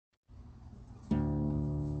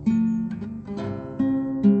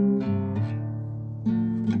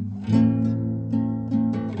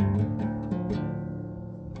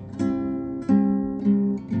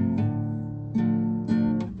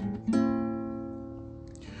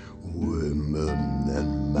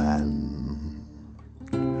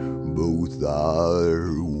Babies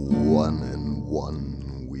are one and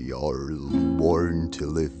one. We are born to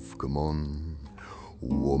live, come on.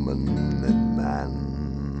 Woman and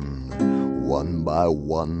man, one by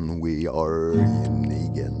one, we are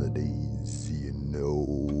unique entities. You know,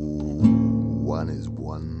 one is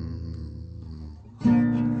one.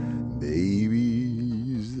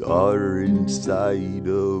 Babies are inside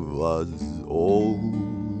of us all,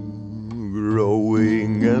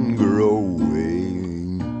 growing and growing.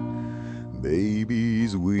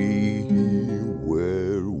 Babies, we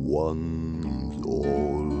were once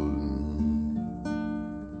all.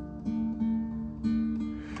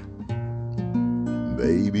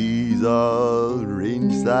 Babies are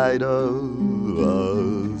inside of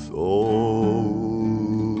us all,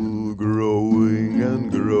 growing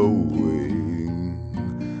and growing.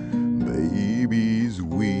 Babies,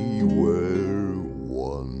 we were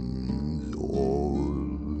once all.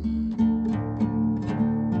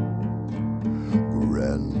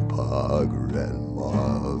 Grandpa,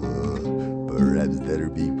 grandma, perhaps they'll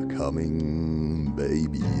be becoming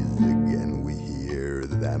babies again. We hear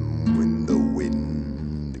them in the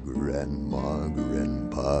wind. Grandma,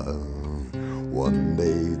 grandpa, one day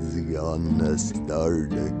it's gonna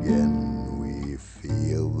start again. We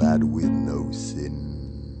feel that with no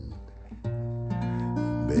sin.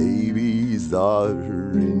 Babies are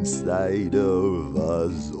inside of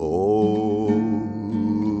us all,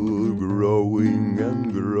 growing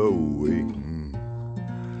and growing.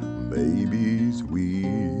 Babies, we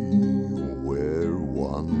were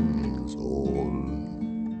once all.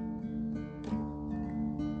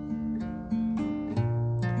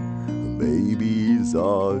 Babies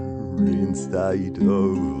are inside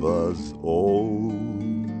of us all,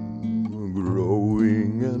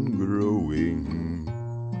 growing and growing.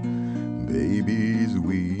 Babies,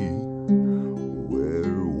 we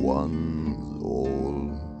were once all.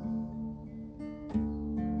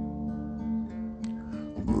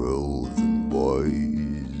 Girls and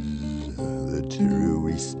boys, the true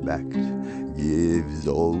respect gives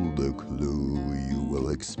all the clue. You will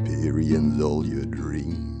experience all your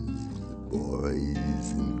dreams.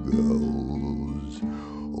 Boys and girls,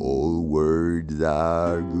 all words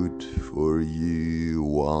are good for you.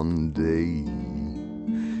 One day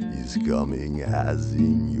is coming as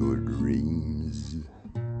in your dreams.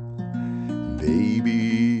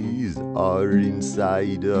 Babies are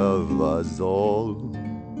inside of us all,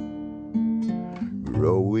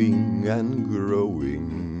 growing and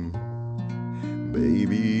growing.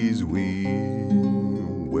 Babies, we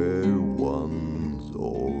were once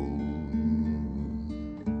all.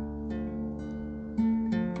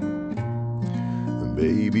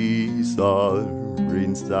 Babies are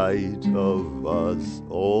inside of us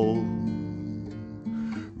all,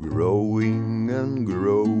 growing and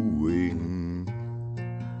growing.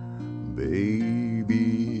 Babies